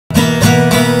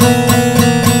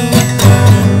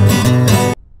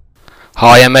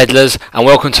Hiya Meddlers, and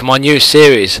welcome to my new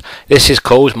series. This is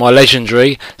called my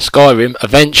legendary Skyrim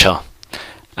adventure,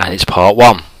 and it's part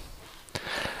 1.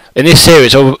 In this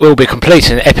series I will be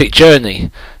completing an epic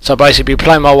journey, so I'll basically be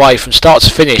playing my way from start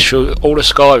to finish through all of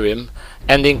Skyrim,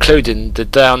 and including the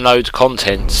download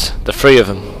contents, the 3 of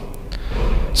them.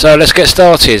 So let's get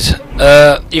started.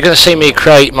 You're going to see me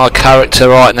create my character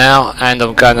right now, and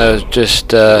I'm going to just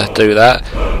do that.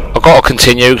 I've got to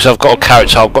continue because I've got a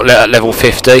character I've got at level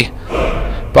 50.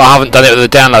 But I haven't done it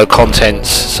with the download contents,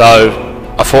 so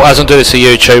I thought as I'm doing this to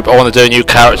YouTube, I want to do a new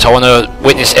character. I want to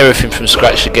witness everything from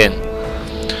scratch again.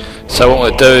 So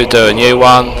what I'm going to do a new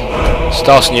one,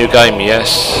 start a new game,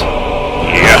 yes.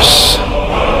 Yes!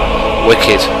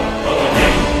 Wicked.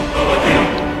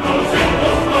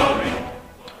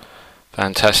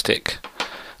 Fantastic.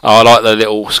 Oh, I like the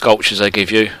little sculptures they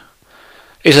give you.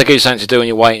 At least they give you something to do when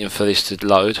you're waiting for this to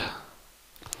load.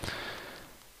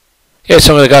 Yeah,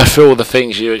 so I'm going to go through all the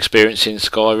things you experience in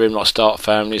Skyrim, like start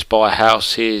families, buy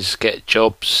houses, get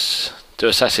jobs, do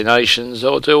assassinations,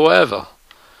 or do whatever.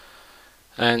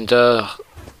 And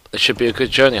it should be a good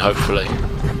journey, hopefully.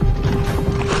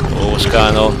 Oh, what's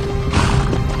going on?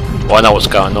 Well, I know what's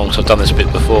going on because I've done this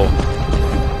bit before.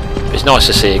 It's nice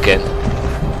to see again.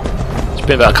 It's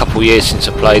been about a couple of years since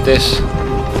I played this.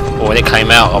 Or when it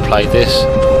came out, I played this.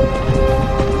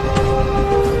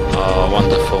 Oh,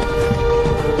 wonderful.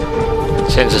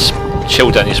 Sends a chill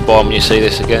down your spine when you see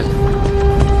this again.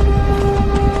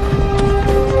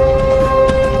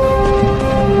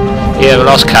 Yeah, the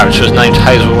last character was named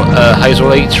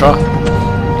Hazel Eatra.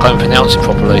 Can't even pronounce it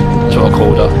properly. That's what I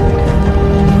called her.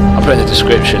 I'll put it in the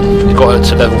description. You got her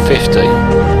to level 50.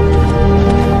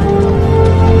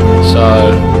 So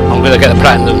I'm going to get the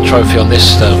platinum trophy on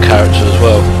this character as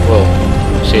well. Well,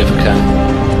 see if I can.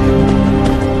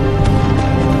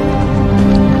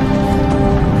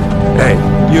 Hey,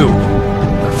 you.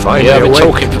 Yeah, I've been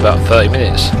talking for about 30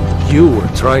 minutes. You were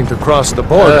trying to cross the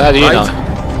border, how do you right?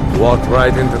 know? Walked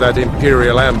right into that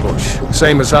Imperial ambush,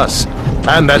 same as us.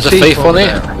 And that There's a thief on it?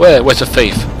 Where's the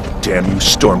thief? Damn you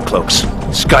Stormcloaks.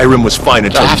 Skyrim was fine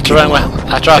until I have to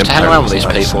hang around with these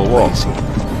people, or what?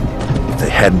 If they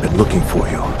hadn't been looking for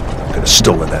you, I could have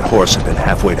stolen that horse and been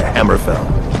halfway to Hammerfell.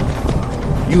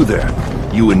 You there,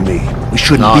 you and me, we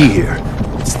shouldn't be here.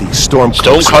 It's these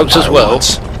Stormcloaks. Stormcloaks as well?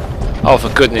 Oh, for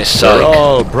goodness sake. We're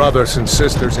all brothers and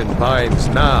sisters in binds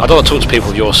now. I don't want to talk to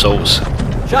people of your sorts.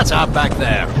 Shut up back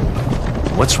there.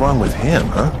 What's wrong with him,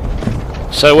 huh?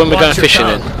 So when we're going fishing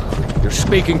then? You're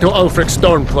speaking to Ulfric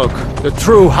Stormcloak, the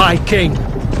true High King.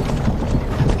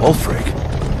 Ulfric?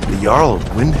 The Jarl of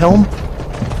Windhelm?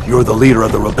 You're the leader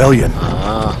of the rebellion.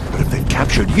 Ah. But if they've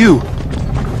captured you...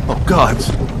 Oh, gods.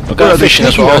 We're going fishing,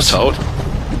 that's what I was told.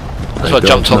 That's why I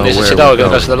jumped on this and said, oh, we're going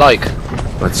to go to the lake.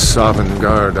 But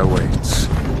Sovngarde awaits.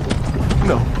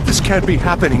 No, this can't be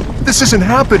happening. This isn't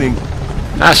happening.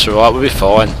 That's alright, we'll be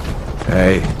fine.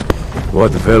 Hey,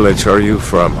 what village are you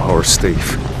from, horse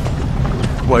thief?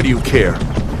 Why do you care?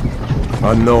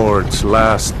 A Nord's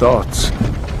last thoughts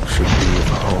should be of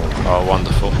home. Oh,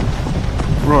 wonderful.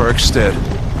 Rorikstead.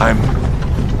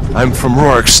 I'm from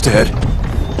Rorikstead.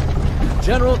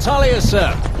 General Talia,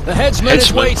 sir. The headsman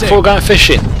is waiting. Before going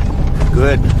fishing.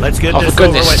 Good. Let's get this over with. Oh, for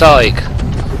goodness sake.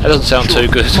 That doesn't sound too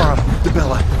good. Mara,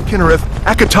 Dibella, Kinnereth,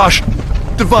 Akatosh,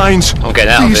 Divines. I'm getting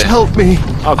out of here. Please help me.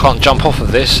 I can't jump off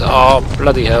of this. Oh,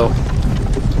 bloody hell.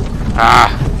 Ah.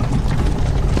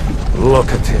 Look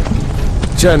at him.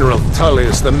 General Tully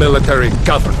is the military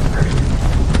governor.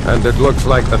 And it looks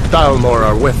like the Dalmor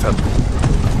are with him.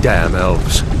 Damn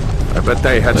elves. I bet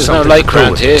they had There's something no lake to do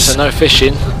around with here, this. so no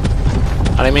fishing.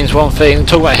 And it means one thing.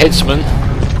 Talk about headsmen.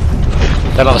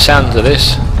 They like the sound of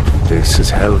this. This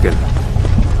is Helgen.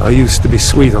 I used to be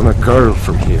sweet on a girl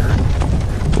from here.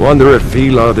 Wonder if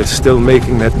Vilod is still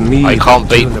making that mead. I can't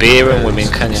beat beer and women,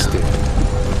 can you?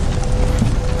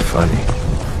 Funny.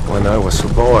 When I was a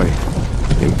boy,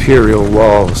 imperial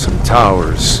walls and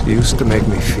towers used to make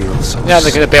me feel so. Yeah, they're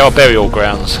going to be our burial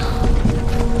grounds.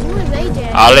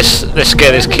 Ah, let's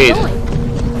scare this kid.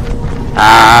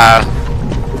 Ah,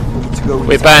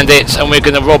 we're bandits and we're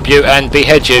going to rob you and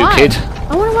behead you, kid.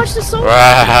 I want to watch the song.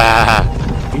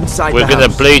 We're going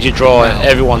to bleed you dry,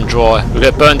 everyone dry. We're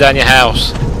going to burn down your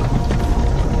house.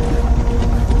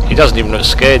 He doesn't even look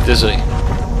scared, does he?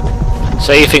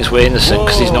 So he thinks we're innocent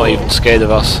because he's not even scared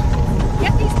of us.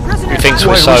 He thinks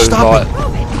we're so, like,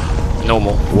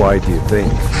 normal. Why do you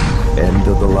think? End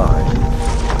of the line.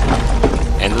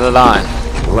 End of the line.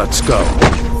 Let's go.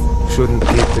 Shouldn't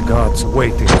keep the gods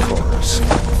waiting for us.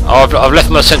 Oh, I've left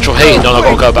my central heating on, I've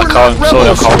got to go back home. Sorry,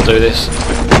 I can't do this.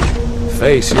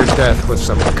 Face your death with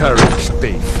some courage,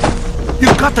 thief.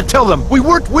 You've got to tell them we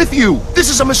weren't with you. This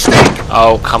is a mistake.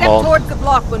 Oh, come Step on. towards the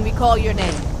block when we call your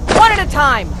name. One at a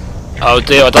time. Oh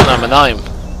dear, I don't know my name.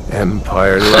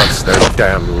 Empire lost their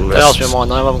damn They asked me lists. my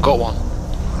name, I haven't got one.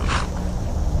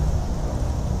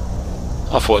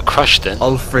 I thought it crashed then.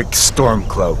 Ulfric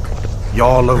Stormcloak,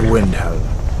 Jarl of Windhelm.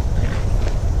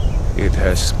 It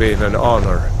has been an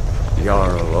honor,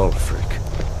 Jarl Ulfric.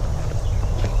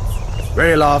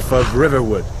 Ralof of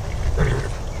Riverwood.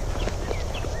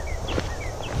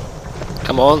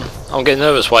 Come on, I'm getting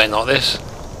nervous waiting like this.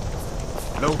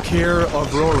 Lokir of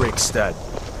Rorikstead.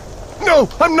 No,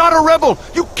 I'm not a rebel.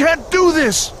 You can't do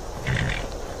this.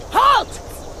 Halt!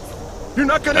 You're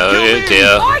not gonna Oh kill me. dear.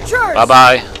 Archers! Bye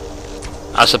bye.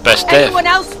 That's the best death. Anyone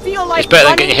else feel like It's better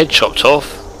than running? getting your head chopped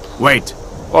off. Wait.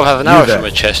 Well, I have an You arrow there. from my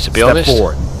chest, to be Step honest.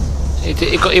 forward.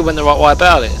 He went the right way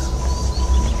about it.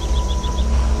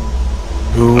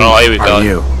 Who Oh, here we are go.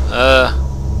 you?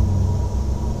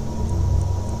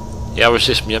 Yeah, I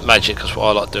resist magic, that's what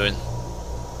I like doing.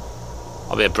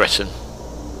 I'll be a Breton.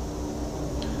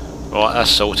 Right,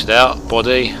 that's sorted out.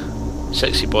 Body.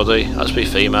 Sexy body. Let's be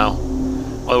female.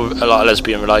 I like a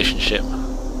lesbian relationship.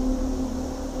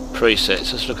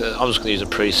 Presets. Let's look at. I'm just going to use a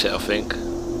preset, I think.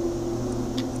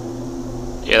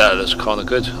 Yeah, that looks kind of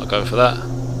good. I'll go for that.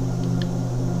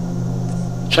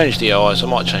 Change the eyes. I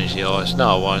might change the eyes.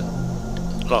 No, I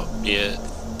won't. Like, yeah.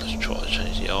 Let's try to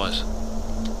change the eyes.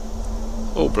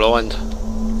 All blind.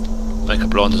 Make her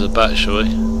blind as a bat, shall we?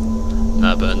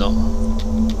 No, better not.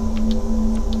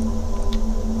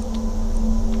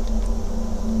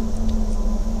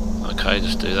 Okay,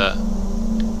 just do that.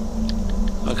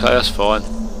 Okay, that's fine.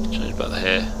 Change back the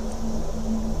hair.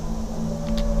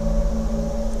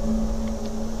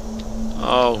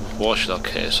 Oh, why should I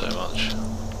care so much?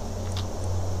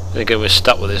 Then again, we're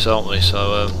stuck with this, aren't we?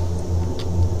 So,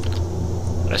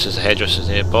 unless there's a hairdresser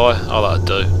nearby, oh, that'll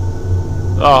do.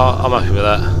 Oh, I'm happy with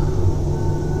that.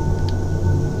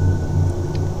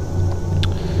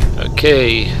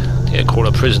 Okay, yeah, call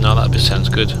a prisoner. That sounds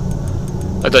good.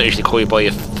 They don't usually call you by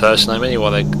your first name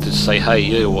anyway. They just say "Hey,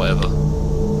 you" or whatever.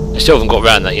 They still haven't got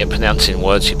around that yet, pronouncing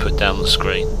words you put down on the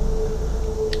screen.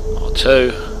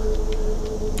 R2.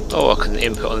 Oh, I can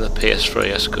input on the PS3.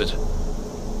 That's good.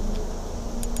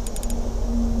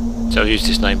 So I've used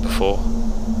this name before.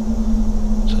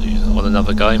 So I'll use it on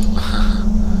another game.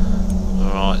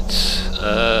 Right.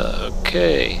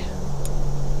 Okay.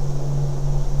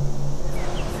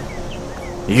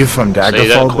 You from So you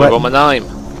don't call me by my name.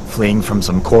 Fleeing from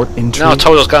some court intrigue? No, I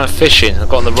told you I was going fishing. I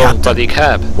got on the wrong Captain. bloody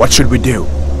cab. What should we do?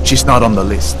 She's not on the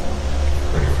list.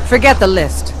 Forget the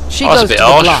list. She I was goes a bit to the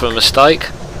harsh block. for a mistake.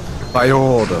 By your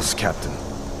orders, Captain.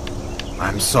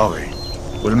 I'm sorry.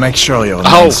 We'll make sure your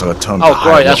Oh, names are turned to oh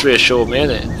high great, that's note. reassured me,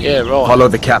 isn't it? Yeah, right. Follow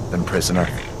the captain, prisoner.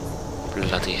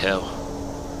 Bloody hell.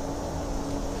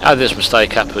 How did this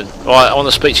mistake happen? Right, I want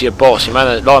to speak to your boss, your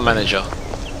line manager.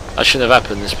 That shouldn't have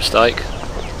happened, this mistake.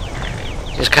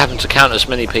 This happened to count as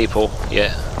many people.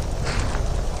 Yeah.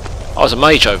 I was a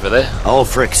mage over there.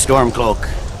 Ulfric Stormcloak.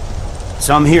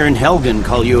 Some here in Helgen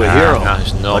call you a Nah, hero, no,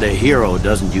 he's not. but a hero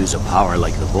doesn't use a power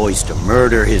like the boys to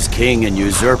murder his king and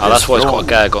usurp Oh, his that's why he's got a throne.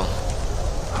 gag on.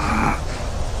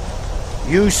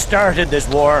 You started this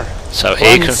war. So he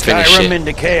Plunged can finish Skyrim it.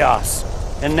 into chaos.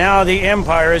 And now the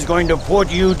Empire is going to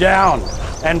put you down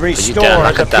and Put you restore down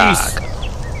like the a dog. peace.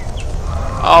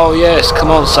 Oh yes, come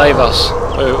on, save us.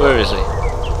 Where is he?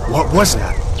 What was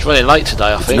that? He's running late today,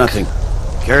 I It's think. nothing.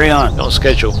 Carry on. Not on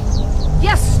schedule.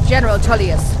 Yes, General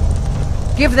Tullius.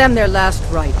 Give them their last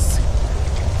rites.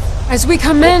 As we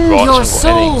commend Right, your so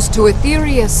I've got any. souls to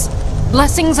Aetherius,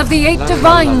 blessings of the eight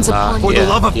divines upon For you. the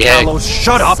love of yeah. Talos,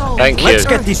 shut up! Thank Let's you.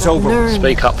 get this over with. Learn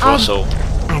Speak up for us all.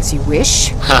 As you wish.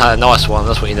 Haha, nice one,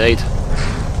 that's what you need.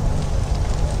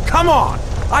 Come on!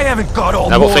 I haven't got all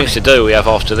Now what morning. things to do we have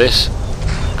after this?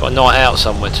 Got a night out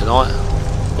somewhere tonight.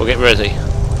 We'll get ready.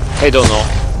 Head or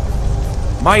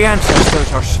not. My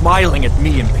ancestors are smiling at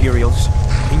me, Imperials.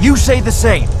 Can you say the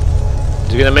same?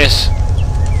 Is he gonna miss?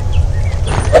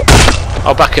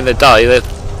 Oh, back in the day,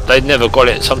 they'd never got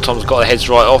it. Sometimes got their heads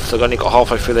right off. They've only got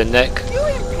halfway through their neck. You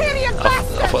Imperial I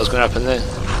thought it was going to happen there.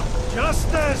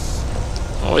 Justice!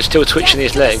 Oh, he's still twitching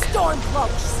his leg.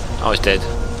 Stormcloaks. Oh, he's dead.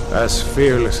 As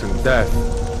fearless in death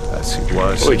as he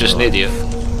was. Oh, he's just an in idiot.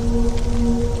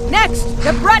 Next,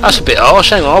 the Breton. That's a bit harsh.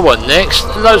 Hang on, I wasn't next.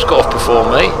 Loads got off before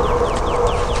me.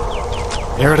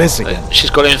 Here it is again. She's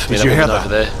got in for me, Did you that hear woman over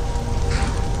that?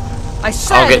 there. I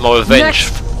said I'll get my revenge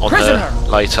next on prisoner. her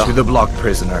later. To the block,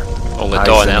 prisoner. I'm going to Nice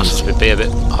die and now, so easy. it's going to be a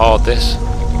bit hard, this.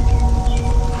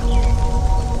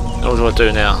 What do I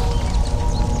do now?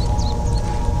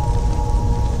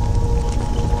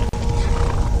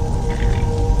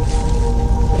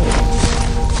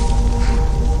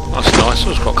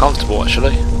 for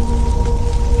actually.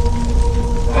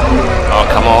 Oh,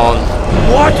 come on.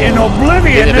 What in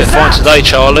oblivion Did a bit is fine that? today,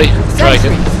 Charlie.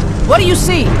 Dragon. What do you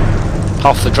see?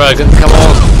 Half the dragon, come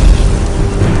on.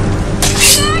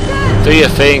 Do your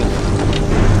thing.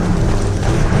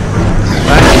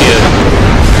 Thank you.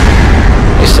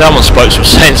 If someone spoke some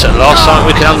sense at last, something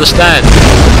we can understand.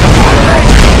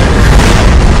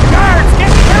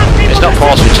 It's not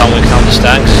parsley tongue we can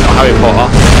understand, because it's not Harry Potter.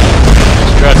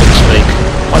 It's dragon speak.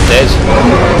 I'm dead.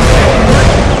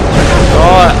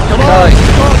 Right, okay.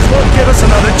 Give us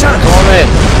another chance. Come on in.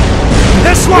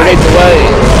 This We way. lead the way.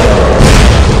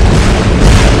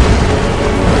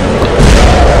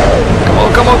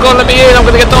 Come on, God, let me in. I'm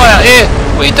going to die out here.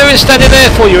 What are you doing standing there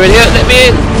for, you idiot? Let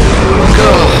me in.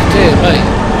 God, dear me.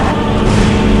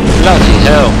 Bloody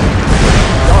hell.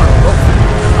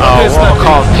 Oh, well, I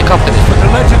can't pick up anything. The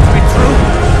legend to be true.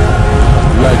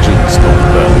 Legends don't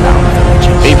burn down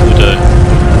villages. People do.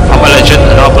 I'm a legend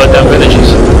and I'll burn down villages.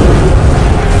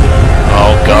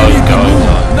 Oh, go.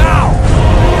 Now.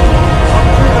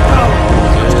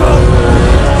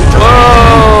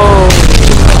 Whoa!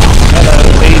 Hello,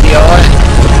 beady eye.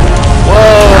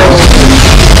 Whoa! Yes.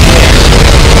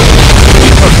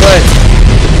 My friend.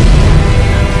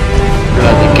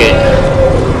 Bloody get.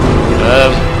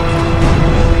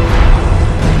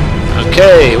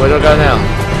 Okay, where do I go now?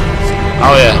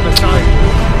 Oh yeah.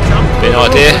 Bit an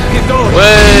idea.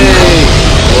 Way!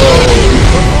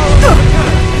 Whoa!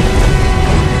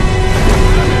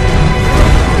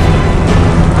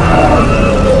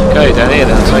 Okay, down here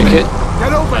then, I'll take it.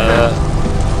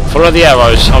 Follow the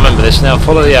arrows. I remember this now.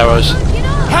 Follow the arrows.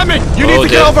 Hammond, you Oh need to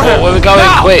dear. get over here. Where are we going?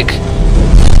 Now. Quick!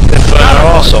 They're burning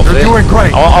our arse off You're here. doing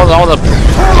great. I want to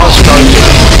stroke it.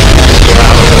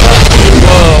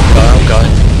 Whoa, I'm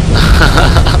going.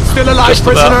 Still alive, Just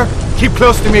about. prisoner? Keep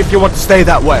close to me if you want to stay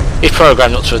that way. He's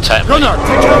programmed not to attack me. Gunnar,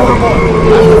 take it overboard.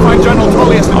 I have to find General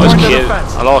Tullius and Oh, he's join the cute.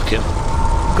 defense. I like him.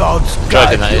 God's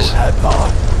Dragon, guide that you, is. Headbar.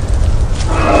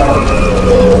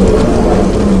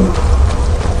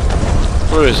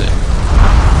 Where is it?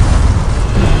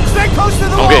 Stay close to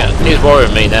the I'm wall. getting. He's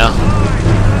worrying me now.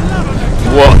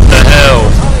 What the hell?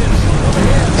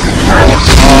 Oh,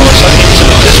 it's so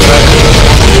intimate, this dragon.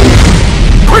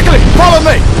 Quickly, follow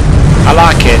me. I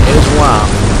like it. It's wow.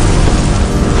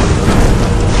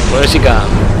 Where's he gone?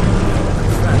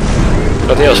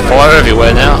 God, there's fire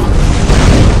everywhere now.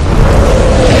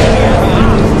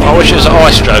 I wish it was an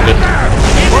ice dragon.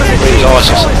 Really ice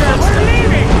or something.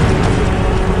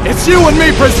 It's you and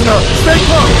me, prisoner. Stay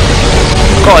close.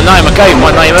 Got a name. I gave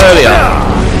my name earlier.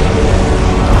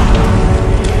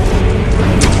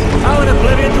 How in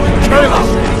oblivion do we Traitor.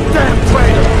 Damn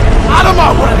traitor. Out of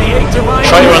my way.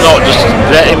 Traitor or not, just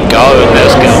let him go and let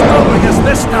us go. Stopping us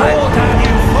this time.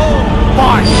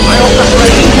 Fine. I hope that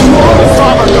ready.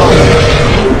 Farmer God.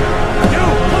 You,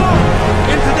 come on,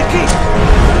 into the keep.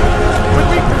 With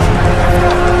me,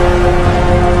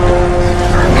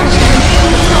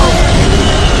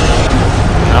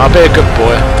 I'll be a good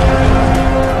boy.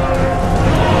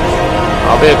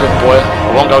 I'll be a good boy.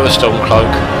 I won't go with Stormcloak.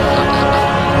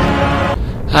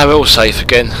 Ah, we're all safe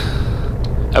again.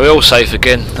 Are we all safe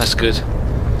again? That's good.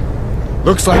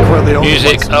 Looks like we're the only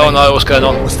Music. ones. Oh no, what's going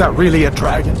on? Was that really a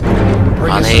dragon?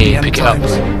 Bring us to Money, the end pick it up.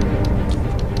 times.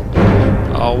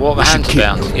 Oh, what my We should hands are keep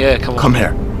bound. moving. Yeah, come on. Come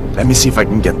here. Let me see if I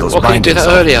can get those Why couldn't you do bindings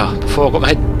that off. earlier? Before I got my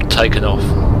head taken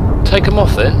off. Take them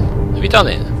off then. Have you done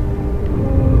it?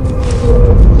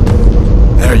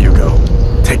 There you go.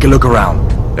 Take a look around.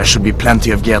 There should be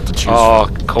plenty of gear to choose Oh,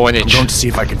 from. I'm coinage. going to see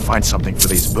if I can find something for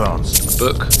these burns.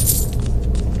 Book.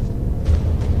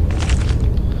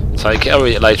 Take it. I'll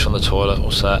read it later on the toilet.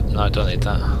 What's that? No, I don't need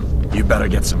that. You better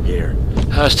get some gear.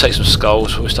 Let's take some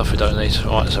skulls. All the stuff we don't need.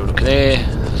 Right, let's have a look in here.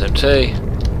 There's empty.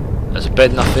 There's a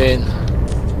bed, nothing.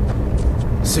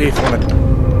 See if one of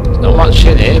There's not much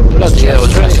in here. Bloody hell,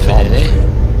 is there anything in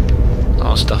here?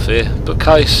 Oh, stuff here.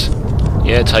 Bookcase.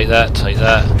 Yeah, take that, take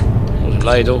that. There's a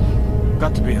ladle.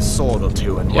 got to be a sword or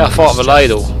two and Yeah, I thought of a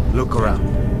ladle. Look around.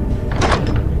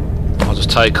 I'll just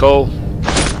take all.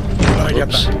 Gotta get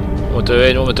Oops. that What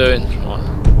am I doing?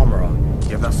 Right, armor on.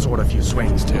 Give that sword a few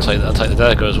swings too. I'll take the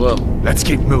dagger as well. Let's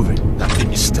keep moving. That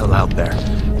thing is still out there.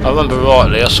 I remember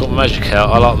rightly, I saw magic out.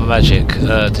 I like my magic.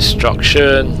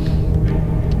 Destruction.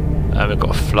 And we've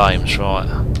got flames, right.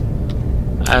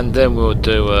 And then we'll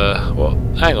do, what?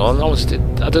 Hang on,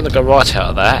 I didn't go right out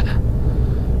of that.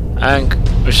 And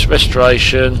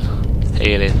restoration,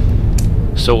 healing.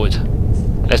 Sorted.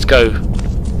 Let's go.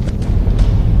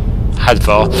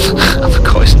 Hadvar. I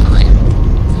forgot his name.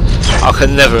 I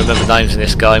can never remember names in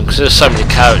this game because there's so many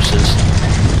characters.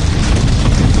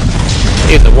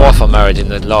 Even the wife I married in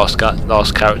the last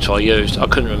character I used, I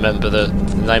couldn't remember the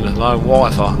name of my own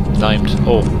wife I I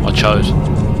chose.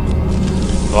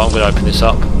 Right, I'm going to open this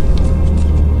up.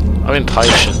 I'm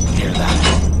impatient. Hear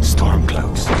that?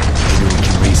 Stormcloaks. Maybe we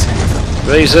can reason with them.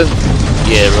 Reason?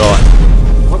 Yeah, right.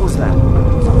 What was that?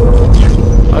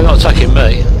 They're not attacking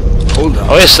me. Hold on.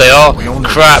 Oh yes they are.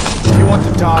 Crap. If you want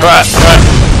to die. Crap.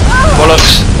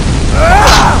 Bollocks.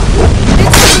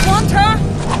 Did you want her?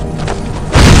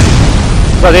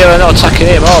 Bloody hell, they're not attacking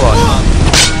him, are they?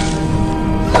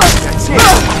 That's it.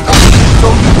 So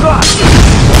you got.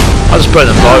 I'll just burn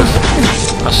them both.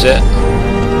 That's it.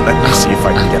 Let me see if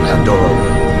I can get that door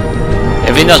open.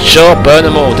 If you're not sure, burn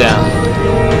them all down.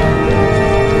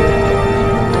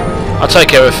 I'll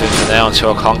take everything for now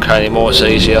until I can't carry any more, it's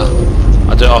easier.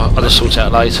 I'll just sort it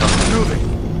out later.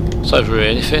 It's over here,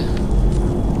 anything?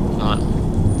 Right.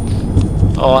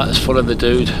 Alright, let's follow the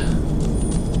dude.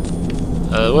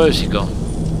 Where has he gone?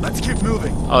 Let's keep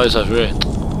moving. Oh, he's over here.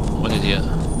 What an idiot.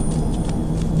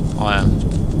 I am.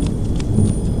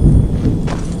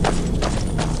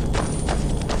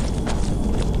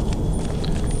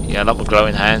 Yeah, I like my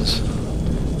glowing hands.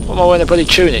 What am I wearing a bloody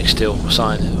tunic still?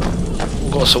 Sign.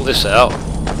 I've got to sort this out.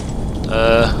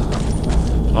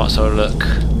 Right, let's have a look.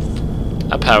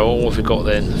 Apparel, what have we got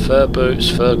then? Fur boots,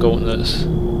 fur gauntlets,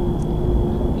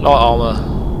 light armour.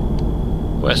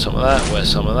 Wear some of that, wear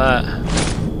some of that,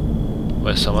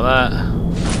 wear some of that.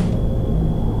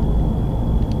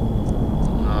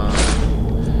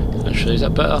 Actually, is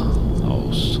that better?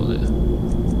 Oh, solid.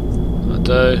 I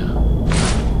do.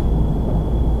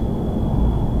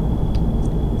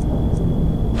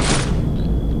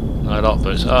 No, light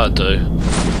boots. Oh, I do.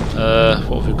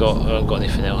 What have we got? I haven't got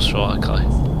anything else, right? Okay.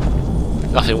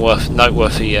 Nothing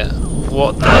noteworthy yet.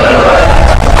 What the hell?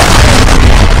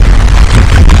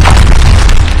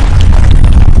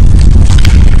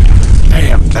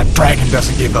 Damn, that dragon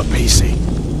doesn't give up easy.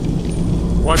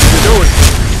 What are you doing?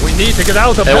 We need to get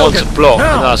out of They want Belgium. to block.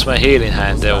 Now. No, that's my healing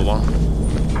hand, there one.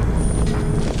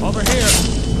 Over here.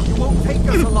 You won't take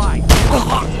us alive.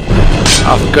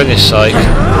 Oh, for goodness sake.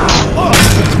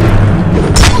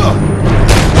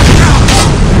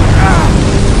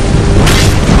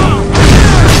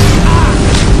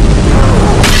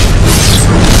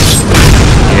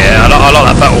 Yeah, I like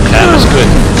that battle cam, it's good.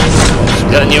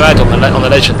 Is that a new add-on on the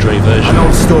legendary version? An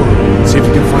old store. See if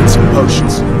you can find some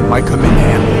potions. Might come in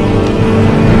handy.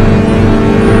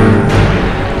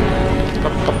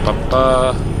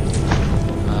 Oh,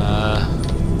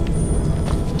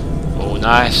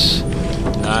 nice.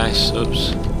 Nice.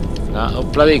 Oops. No, oh,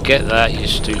 bloody get that, you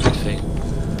stupid thing.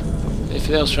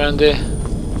 Anything else around here?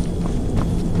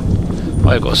 Oh,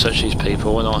 I've got to search these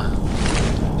people, haven't I?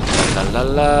 La la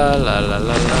la la la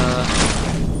la la.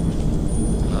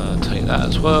 Take that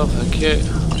as well, thank you.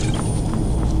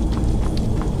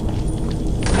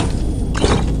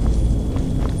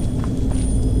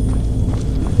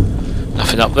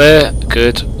 Nothing up there,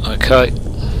 good, okay.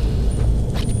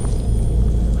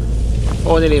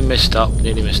 Oh, I nearly missed up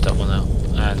one out.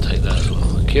 And take that as well,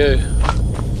 thank you.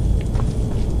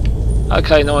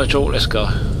 Okay, Nigel, let's go.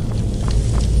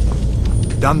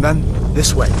 Done then?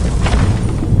 This way.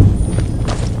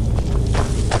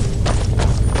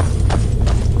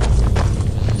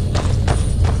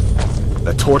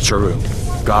 The torture room.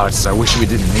 Gods, I wish we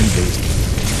didn't need these.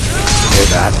 Hear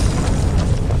that?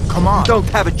 Come on. Don't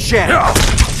have a chance.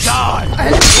 Die!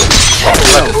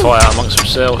 Rapid fire amongst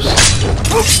themselves.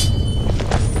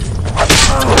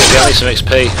 Yeah, I need some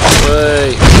XP.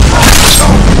 Whey!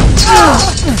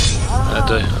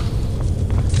 That'll do.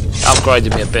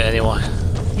 Upgraded me a bit anyway.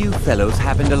 You fellows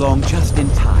happened along just in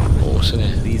time. What's in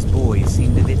here? These boys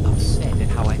seemed a bit upset at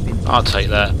how I've been. I'll take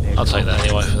that. I'll take that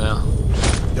anyway for now.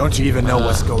 Don't you even know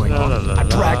what's going on? A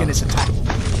dragon is attacking.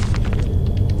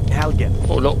 Helgen.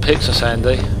 Oh, look, picks us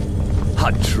handy.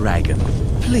 A dragon.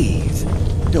 Please.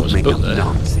 Don't make up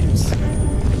nonsense.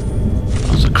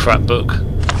 That's a crap book.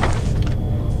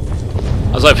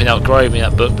 I was hoping it would upgrade me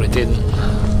that book, but it didn't.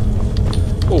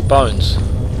 Oh, bones.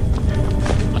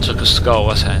 I took a skull,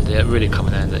 that's handy. That really come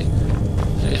in handy.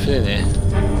 Anything in here?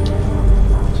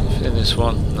 Anything in this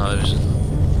one? No, there isn't.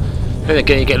 Then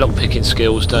again, you get lock picking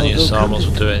skills, don't you? So I might as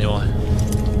well do it anyway.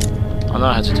 I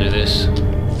know how to do this.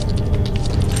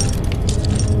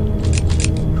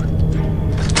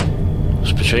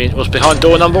 What's behind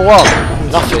door number 1?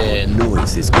 Nothing.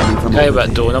 Noise is coming from Okay,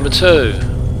 about door number 2.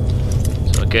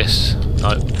 So I guess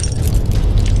no.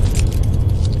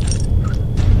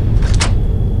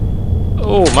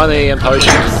 Oh, money and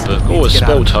potions in the book. Oh, a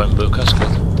spell tome book. That's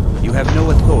good. You have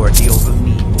no authority over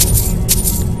me.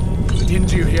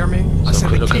 Didn't you hear me? So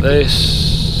quick look at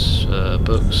this.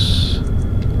 Books.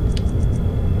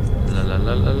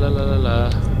 la la la la la.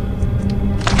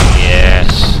 Yes.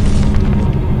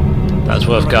 That's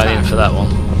worth going in for that one.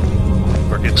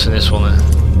 What's in this one then?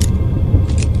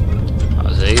 That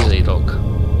was easy, look.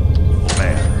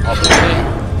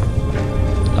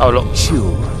 Oh look.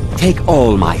 Chew. Take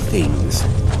all my things,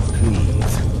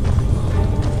 please.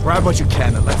 Grab what you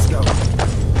can and let's go.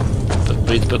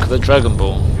 Read the book of the Dragon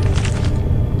Ball.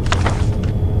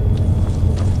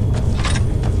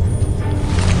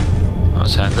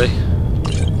 That's handy.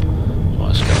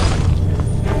 Let's go.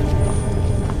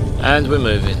 And we're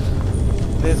moving.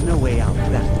 There's no way out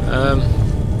of that.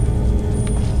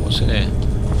 What's in here?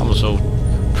 Almost all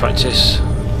practice.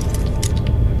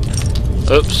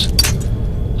 Oops.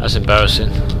 That's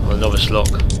embarrassing. On a novice lock.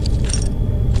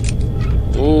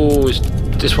 Ooh,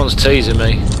 this one's teasing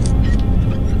me.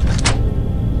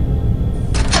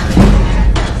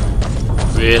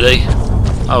 Really?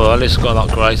 Oh well, at least I've got an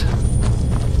upgrade.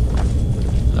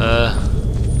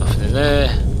 Nothing in there.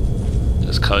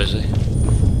 That's cosy.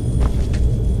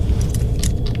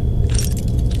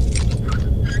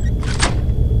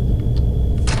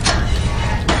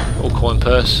 All coin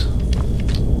purse.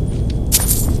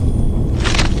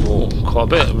 Oh, quite a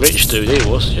bit. Rich dude he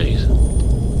was, jeez.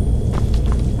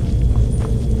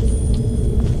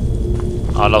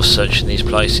 I love searching these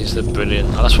places, they're brilliant.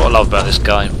 And that's what I love about this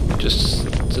game.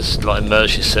 Just like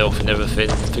immerse yourself in everything,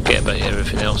 forget about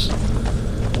everything else.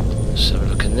 Let's have a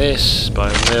look in this,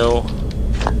 bone mill.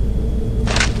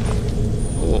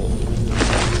 Oh.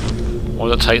 Why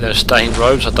did I take those stained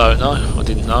robes? I don't know. I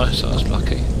didn't know, so I was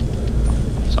lucky.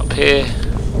 It's up here.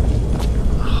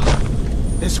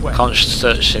 This way. Can't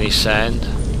search any sand.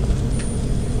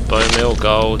 Bone mill,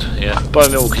 gold. Yeah,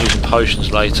 bone mill we can use in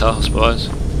potions later, I suppose.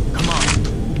 Come on.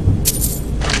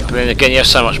 But then again, you have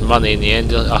so much money in the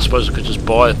end, I suppose I could just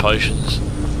buy the potions.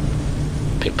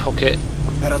 Pickpocket.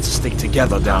 Better to stick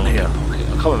together down here. Pickpocket. I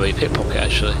can't remember your pickpocket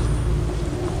actually.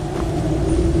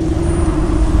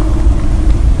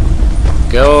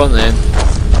 Go on then.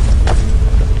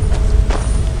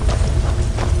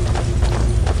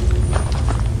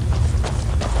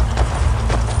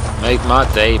 Make my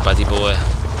day, buddy boy.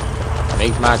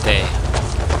 Make my day.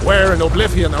 Where in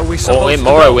Oblivion are we supposed to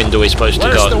go? Or in Morrowind are we supposed to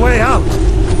go? Where's the way out?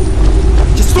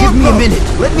 Just give me a minute.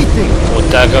 Let me think. Or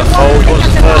Daggerfold. What's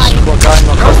the first? What game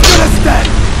I got?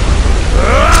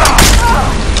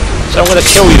 So I'm gonna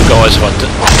kill you guys if I do.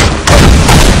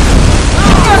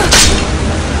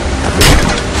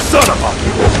 Son of a...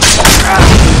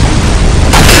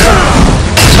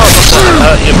 It's hard not to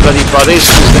hurt your bloody buddies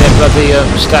because they're bloody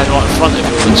standing right in front of you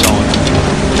all the time.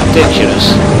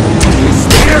 Ridiculous.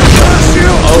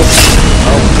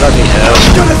 Oh bloody hell.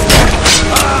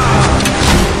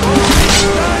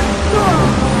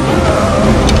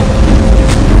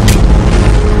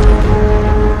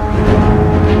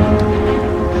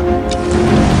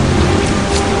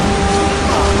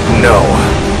 No,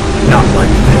 not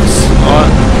like this.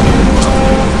 Alright.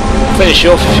 Finish you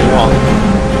off if you want.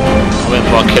 I meant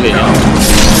by killing you.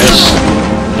 Just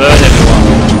burn everyone.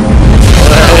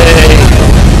 Hey!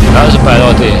 That was a bad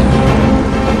idea.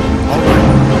 Alright,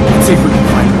 let's see if we can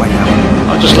find a way out.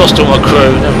 I just lost all my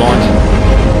crew, never mind.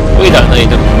 We don't need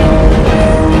them.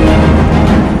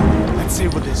 Let's see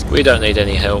what this... We don't need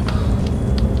any help.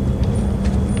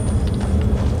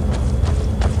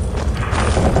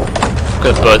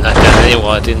 Could have burnt that down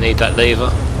anyway, I didn't need that lever.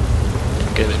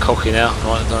 Get a bit cocky now.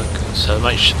 Right, so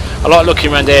I like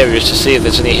looking around areas to see if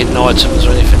there's any hidden items or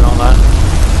anything like that.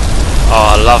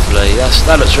 Oh lovely,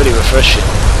 that looks really refreshing.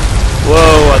 Whoa,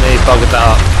 I nearly buggered that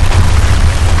up.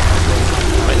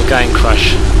 Make the game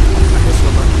crash.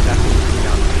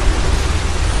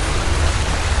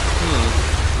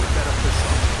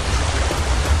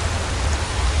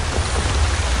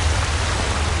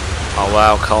 Oh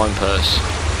wow, coin purse.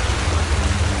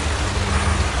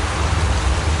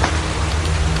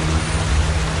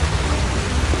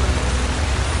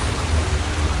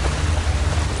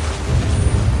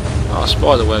 Oh,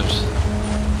 spider webs.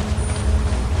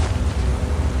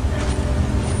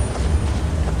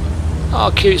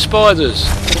 Oh, cute spiders.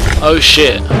 Oh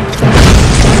shit. Not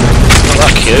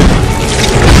that cute.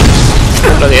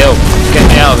 Bloody hell. Get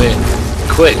me out of here.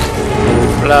 Quick.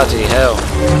 Bloody hell.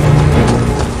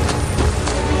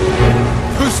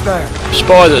 Who's there?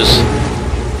 Spiders.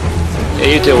 Yeah,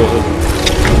 you deal with them.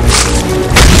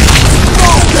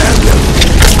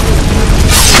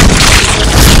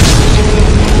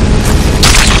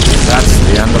 That's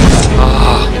the end of that.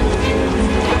 Ah.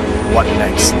 What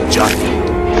next, Johnny?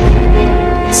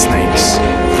 Snakes.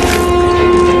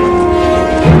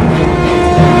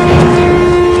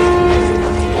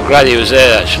 I'm glad he was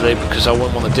there actually, because I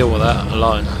wouldn't want to deal with that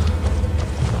alone.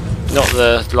 Not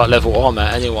the like level I'm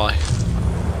at anyway.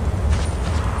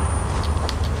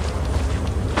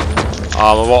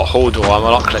 I'm a right hoarder, I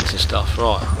like collecting stuff,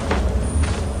 right.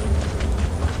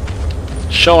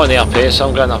 Shiny up here, so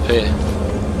I'm going up here.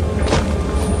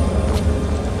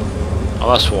 Oh,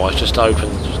 that's why, it's just open,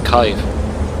 it's a cave.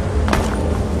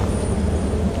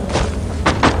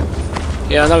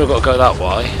 Yeah, I know we've got to go that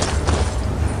way.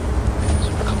 Let's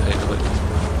look up here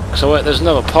quick. So there's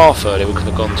another path earlier we could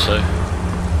have gone to.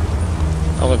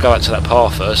 I'm going to go back to that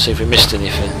path first, see if we missed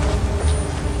anything.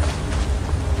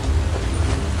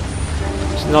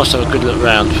 It's nice to have a good look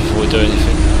round before we do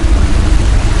anything.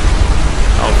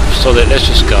 Oh, so let's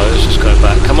just go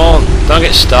back. Come on, don't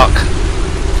get stuck.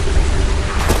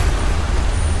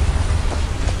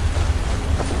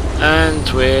 And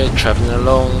we're travelling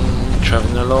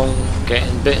along,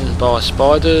 getting bitten by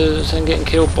spiders and getting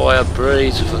killed by a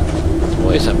breeze of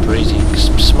what is that breezy?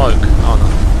 Smoke. Oh no.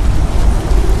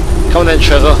 Come on then,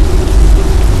 Trevor.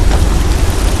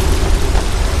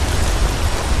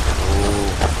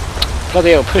 Ooh.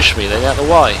 Bloody hell, push me then out of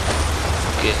the way.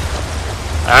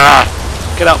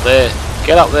 Get up there.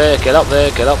 Get up there, get up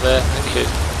there, get up there. Thank you.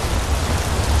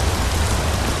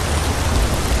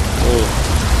 Ooh.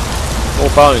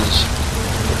 More bones.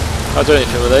 Can't do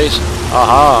anything with these.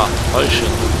 Aha!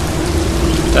 Potion.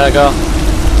 Dagger.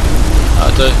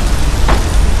 That'll do.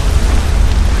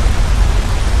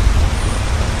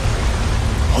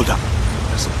 Hold up.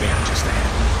 There's a bear just ahead.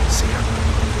 See her?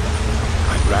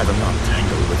 I'd rather not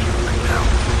tangle with you right now.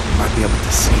 You might be able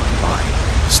to see it by.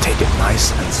 Just take it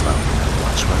nice and slow and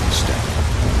watch where you step.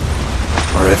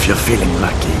 Or if you're feeling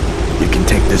lucky, you can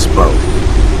take this bow.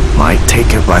 Might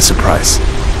take it by surprise.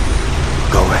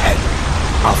 Go ahead.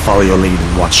 I'll follow your lead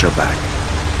and watch your back.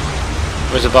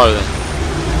 Where's the bow then?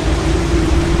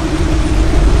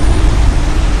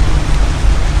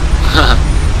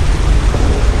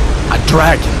 A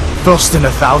dragon, first in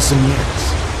 1,000 years.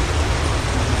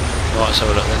 Right, let's have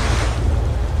a look then.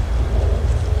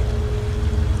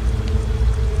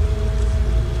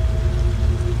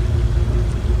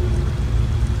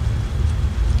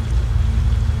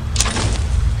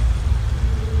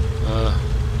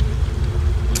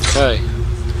 Okay.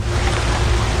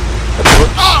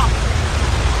 Whoops.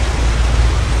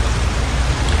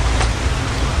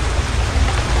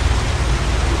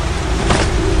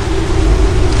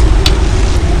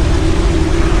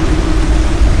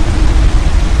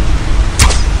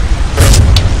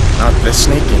 Not the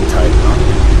sneaking type, huh?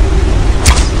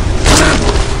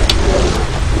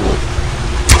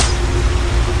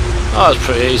 Oh, that was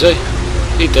pretty easy.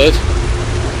 He did.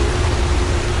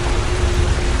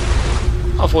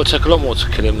 I thought it'd take a lot more to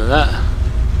kill him than that.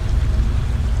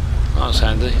 That's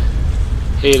handy.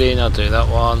 Healing, I'll do that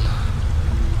one.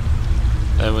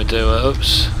 Then we do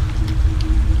oops.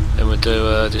 Then we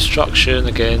do destruction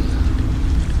again.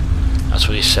 That's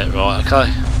what he's set right,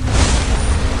 okay.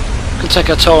 We can take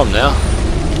our time now.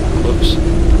 Whoops.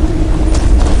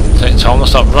 Take time, I'll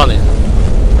start running.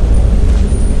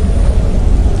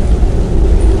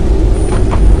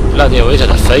 Bloody hell, he's had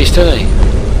a feast, hasn't he?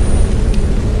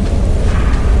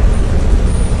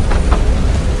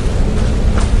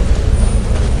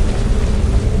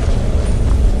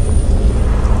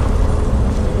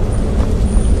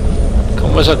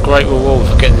 Where's a great reward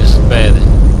for getting this bear then?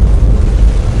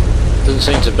 Doesn't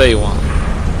seem to be one.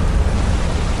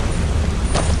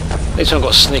 At least I haven't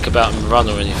got to sneak about and run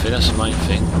or anything, that's the main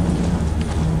thing.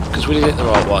 Because we did it the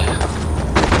right way.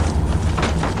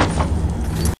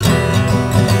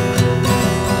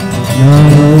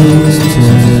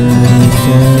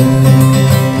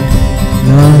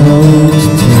 No roads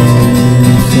to